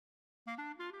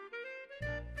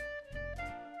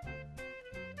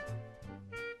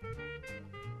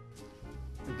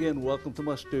Again, welcome to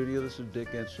my studio. This is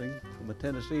Dick Ensing. I'm a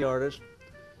Tennessee artist.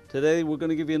 Today we're going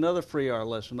to give you another free art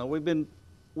lesson. Now we've been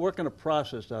working a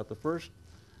process out. The first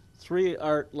 3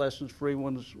 art lessons, free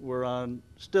ones, were on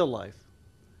still life.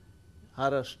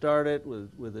 How to start it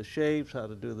with the shapes, how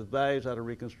to do the values, how to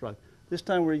reconstruct. This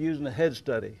time we're using a head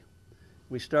study.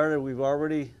 We've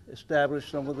already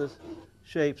established some of the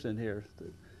shapes in here.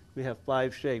 We have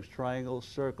 5 shapes: triangle,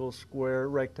 circle, square,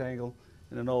 rectangle,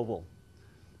 and an oval.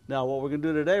 Now what we're going to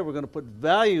do today, we're going to put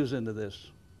values into this.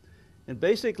 And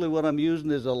basically what I'm using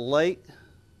is a light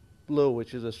blue,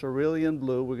 which is a cerulean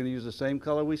blue. We're going to use the same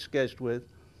color we sketched with.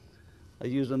 I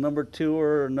use a number 2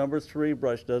 or a number 3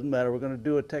 brush, doesn't matter. We're going to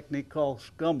do a technique called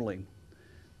scumbling.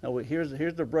 Now here's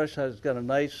the brush. It's got a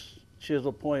nice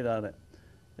chisel point on it.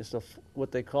 It's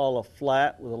what they call a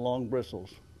flat with a long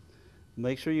bristles.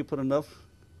 Make sure you put enough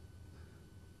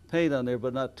paint on there,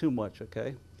 but not too much,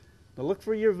 okay? Now look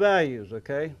for your values,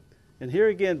 okay? And here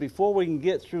again, before we can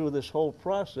get through this whole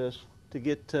process to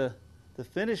get to the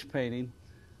finished painting,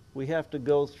 we have to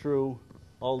go through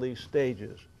all these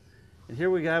stages. And here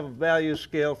we have a value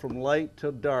scale from light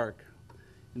to dark.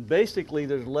 And basically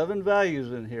there's 11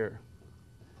 values in here.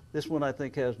 This one I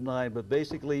think has 9, but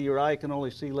basically your eye can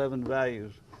only see 11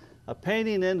 values. A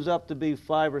painting ends up to be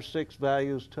 5 or 6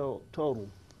 values total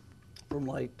from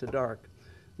light to dark.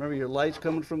 Remember, your light's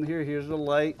coming from here. Here's the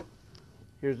light.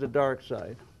 Here's the dark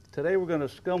side. Today we're going to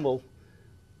scumble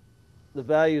the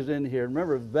values in here.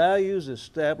 Remember, values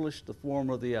establish the form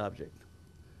of the object.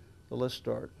 So let's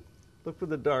start. Look for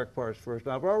the dark parts first.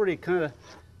 Now I've already kind of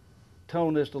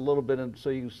toned this a little bit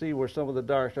so you can see where some of the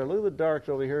darks are. Look at the darks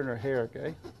over here in her hair,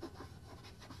 okay?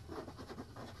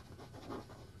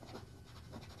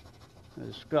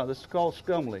 This is called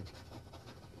scumbling.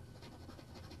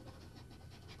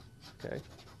 Okay.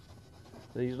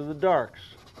 These are the darks.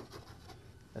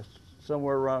 That's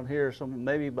somewhere around here,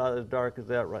 maybe about as dark as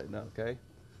that right now, okay?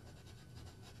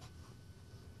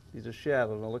 These are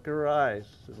shadows. Now look at her eyes.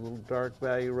 There's a little dark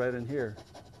value right in here.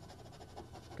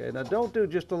 Okay, now don't do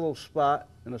just a little spot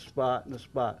and a spot and a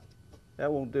spot.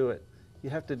 That won't do it. You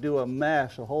have to do a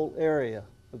mass, a whole area,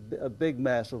 a big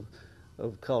mass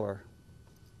of color.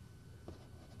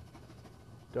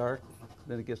 Dark,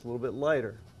 then it gets a little bit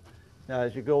lighter. Now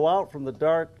as you go out from the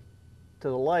dark to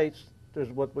the lights, there's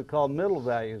what we call middle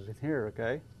values in here,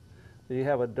 okay? So you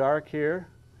have a dark here,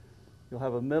 you'll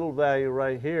have a middle value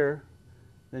right here,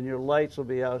 then your lights will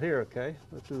be out here, okay?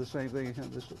 Let's do the same thing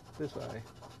in this eye.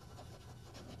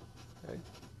 Okay.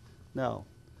 Now,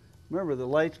 remember the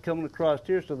light's coming across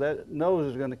here, so that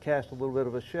nose is going to cast a little bit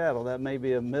of a shadow. That may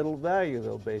be a middle value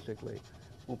though, basically.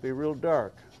 Won't be real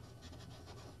dark.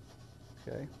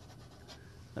 Okay.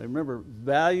 Now remember,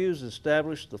 values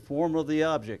establish the form of the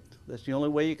object. That's the only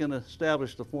way you can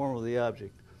establish the form of the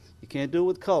object. You can't do it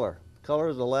with color. Color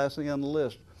is the last thing on the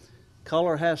list.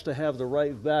 Color has to have the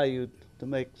right value to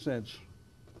make sense.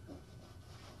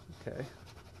 Okay.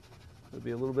 There'll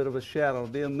be a little bit of a shadow. It'll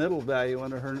be a middle value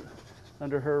under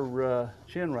her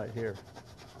chin right here.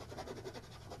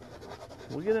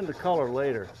 We'll get into color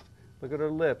later. Look at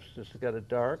her lips. It's got a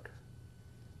dark.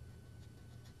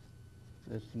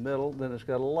 It's the middle, then it's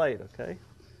got a light, okay?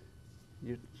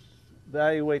 You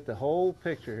evaluate the whole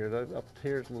picture here. Up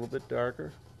here it's a little bit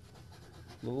darker,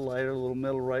 a little lighter, a little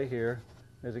middle right here.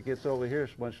 As it gets over here,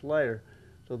 it's much lighter.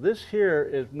 So this here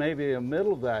is maybe a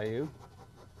middle value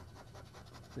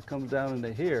that comes down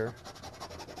into here.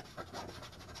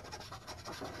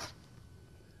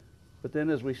 But then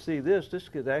as we see this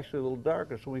gets actually a little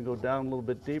darker, so we can go down a little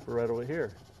bit deeper right over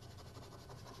here.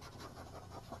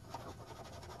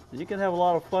 You can have a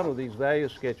lot of fun with these value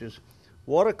sketches.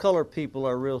 Watercolor people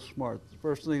are real smart. The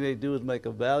first thing they do is make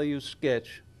a value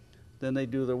sketch, then they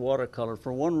do their watercolor.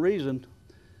 For one reason,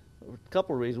 a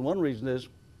couple of reasons. One reason is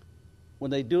when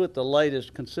they do it, the light is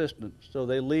consistent, so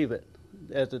they leave it.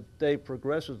 As the day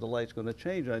progresses, the light's going to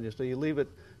change on you, so you leave it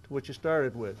to what you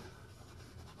started with.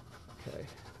 Okay.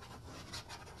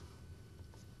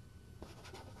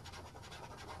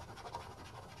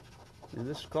 And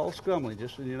this is called scumbling.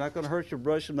 You're not going to hurt your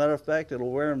brush. As a matter of fact,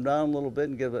 it'll wear them down a little bit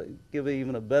and give it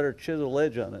even a better chisel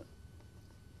edge on it.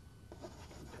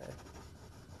 Okay.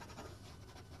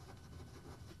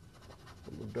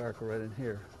 A little darker right in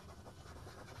here.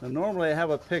 Now normally I have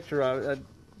a picture, a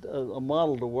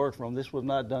model to work from. This was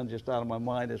not done just out of my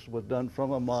mind. This was done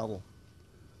from a model.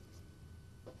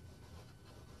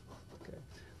 Okay.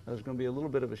 Now there's going to be a little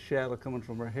bit of a shadow coming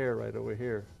from her hair right over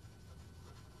here.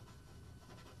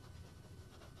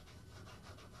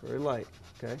 Very light,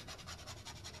 okay?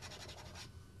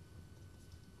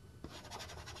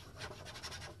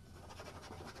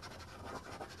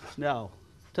 Now,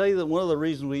 tell you that one of the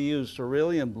reasons we use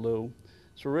cerulean blue,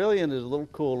 cerulean is a little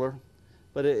cooler,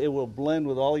 but it will blend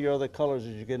with all your other colors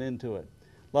as you get into it.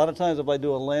 A lot of times if I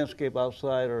do a landscape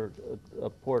outside or a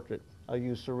portrait, I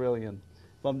use cerulean.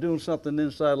 If I'm doing something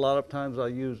inside, a lot of times I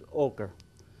use ochre,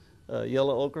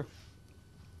 yellow ochre.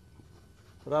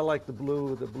 But I like the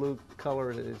blue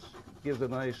color. It gives a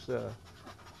nice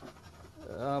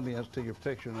ambiance to your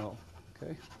picture now,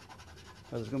 okay?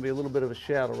 Now there's going to be a little bit of a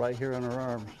shadow right here on her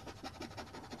arms.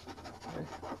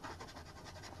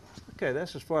 Okay,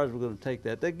 that's as far as we're going to take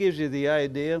that. That gives you the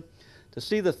idea. To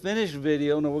see the finished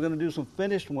video, now we're going to do some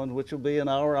finished ones, which will be an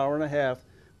hour, hour and a half,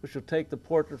 which will take the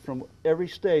portrait from every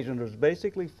stage. And there's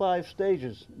basically 5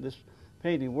 stages in this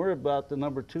painting. We're about the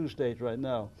number 2 stage right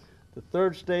now. The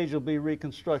 3rd stage will be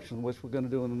reconstruction, which we're going to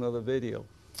do in another video.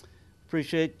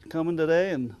 Appreciate you coming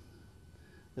today, and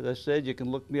as I said, you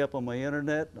can look me up on my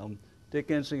internet. I'm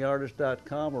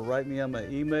dickensing.artist.com, or write me on my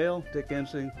email,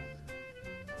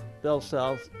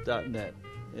 dickensing@bellsouth.net,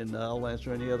 and I'll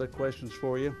answer any other questions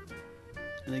for you.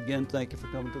 And again, thank you for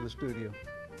coming to the studio.